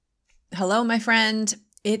Hello, my friend.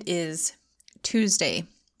 It is Tuesday,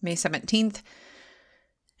 May 17th,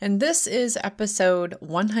 and this is episode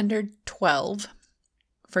 112,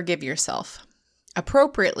 Forgive Yourself,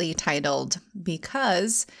 appropriately titled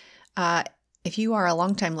because if you are a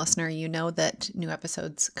longtime listener, you know that new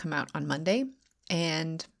episodes come out on Monday,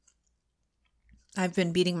 and I've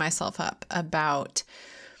been beating myself up about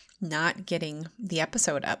not getting the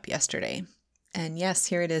episode up yesterday. And yes,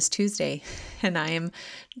 here it is Tuesday, and I am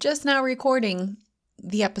just now recording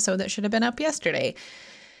the episode that should have been up yesterday.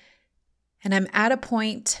 And I'm at a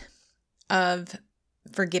point of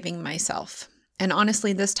forgiving myself. And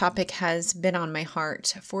honestly, this topic has been on my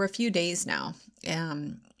heart for a few days now.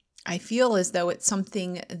 I feel as though it's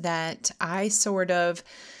something that I sort of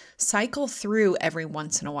cycle through every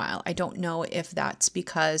once in a while. I don't know if that's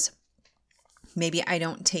because maybe I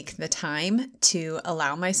don't take the time to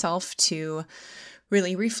allow myself to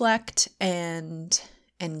really reflect and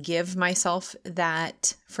give myself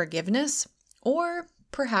that forgiveness, or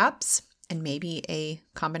perhaps, and maybe a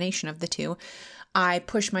combination of the two, I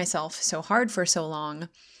push myself so hard for so long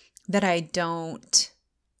that I don't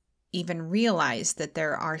even realize that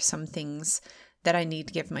there are some things that I need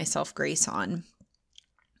to give myself grace on.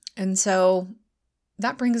 And so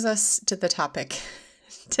that brings us to the topic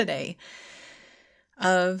today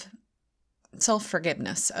of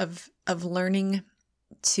self-forgiveness, of learning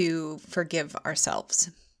to forgive ourselves.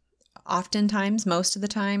 Oftentimes, most of the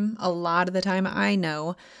time, a lot of the time, I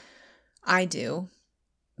know I do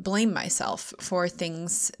blame myself for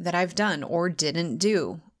things that I've done or didn't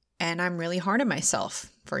do. And I'm really hard on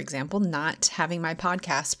myself. For example, not having my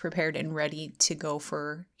podcast prepared and ready to go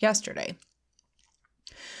for yesterday.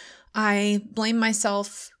 I blame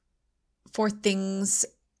myself for things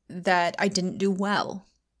that I didn't do well,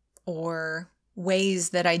 or ways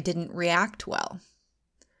that I didn't react well.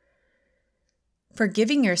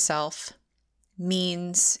 Forgiving yourself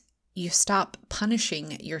means you stop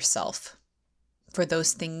punishing yourself for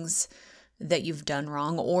those things that you've done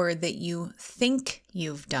wrong or that you think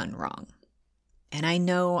you've done wrong. And I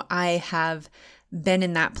know I have been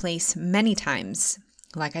in that place many times.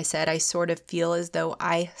 Like I said, I sort of feel as though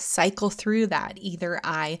I cycle through that. Either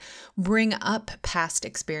I bring up past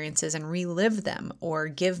experiences and relive them, or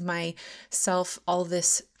give myself all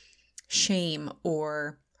this shame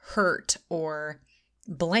or hurt or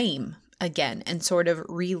blame again and sort of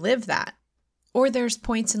relive that. Or there's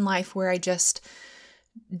points in life where I just,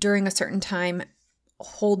 during a certain time,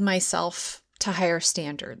 hold myself to higher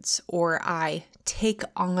standards, or I take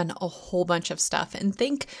on a whole bunch of stuff and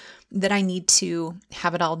think that I need to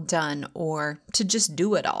have it all done or to just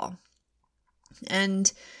do it all.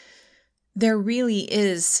 And there really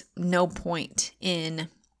is no point in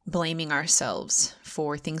blaming ourselves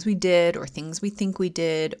for things we did or things we think we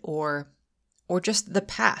did or just the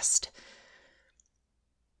past.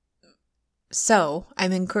 So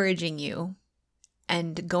I'm encouraging you,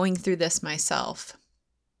 and going through this myself,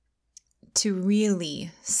 to really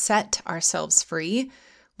set ourselves free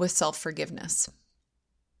with self-forgiveness.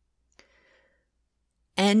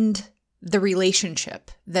 End the relationship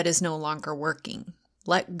that is no longer working.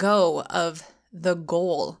 Let go of the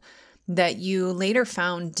goal that you later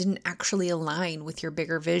found didn't actually align with your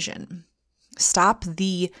bigger vision. Stop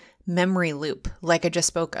the memory loop, like I just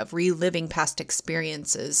spoke of, reliving past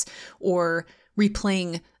experiences or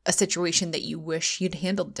replaying a situation that you wish you'd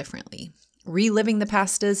handled differently. Reliving the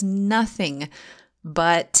past does nothing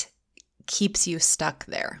but keeps you stuck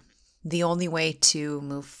there. The only way to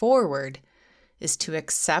move forward is to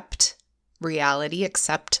accept reality,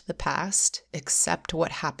 accept the past, accept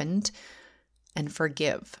what happened, and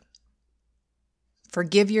forgive.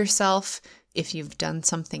 Forgive yourself if you've done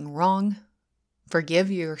something wrong. Forgive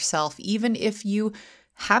yourself even if you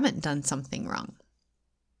haven't done something wrong.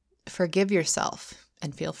 Forgive yourself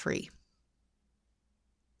and feel free.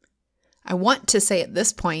 I want to say at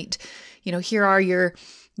this point, here are your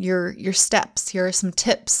steps, here are some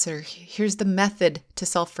tips, or here's the method to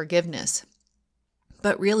self-forgiveness.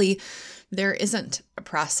 But really, there isn't a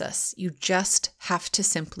process. You just have to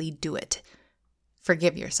simply do it.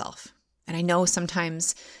 Forgive yourself. And I know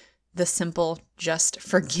sometimes the simple just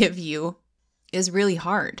forgive you is really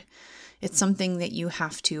hard. It's something that you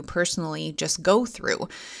have to personally just go through.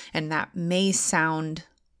 And that may sound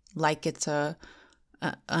like it's an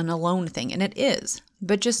alone thing, and it is.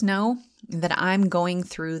 But just know that I'm going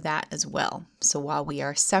through that as well. So while we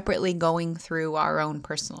are separately going through our own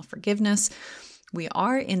personal forgiveness, we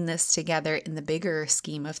are in this together in the bigger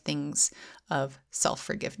scheme of things of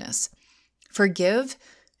self-forgiveness. Forgive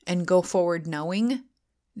and go forward knowing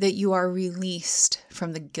that you are released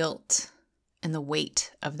from the guilt and the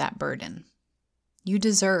weight of that burden. You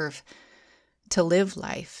deserve to live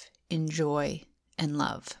life in joy and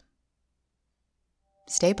love.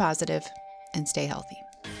 Stay positive and stay healthy.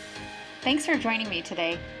 Thanks for joining me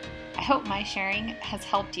today. I hope my sharing has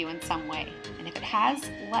helped you in some way. And if it has,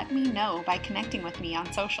 let me know by connecting with me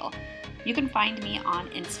on social. You can find me on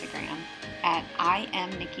Instagram at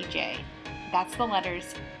IamNikkiJ. That's the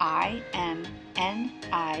letters IMNIKKIJ.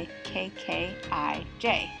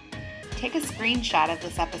 Take a screenshot of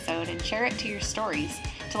this episode and share it to your stories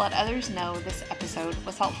to let others know this episode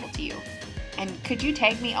was helpful to you. And could you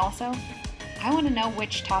tag me also? I want to know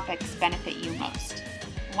which topics benefit you most.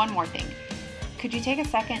 One more thing. Could you take a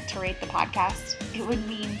second to rate the podcast? It would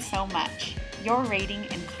mean so much. Your rating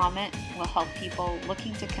and comment will help people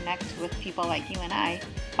looking to connect with people like you and I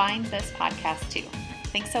find this podcast too.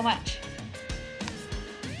 Thanks so much.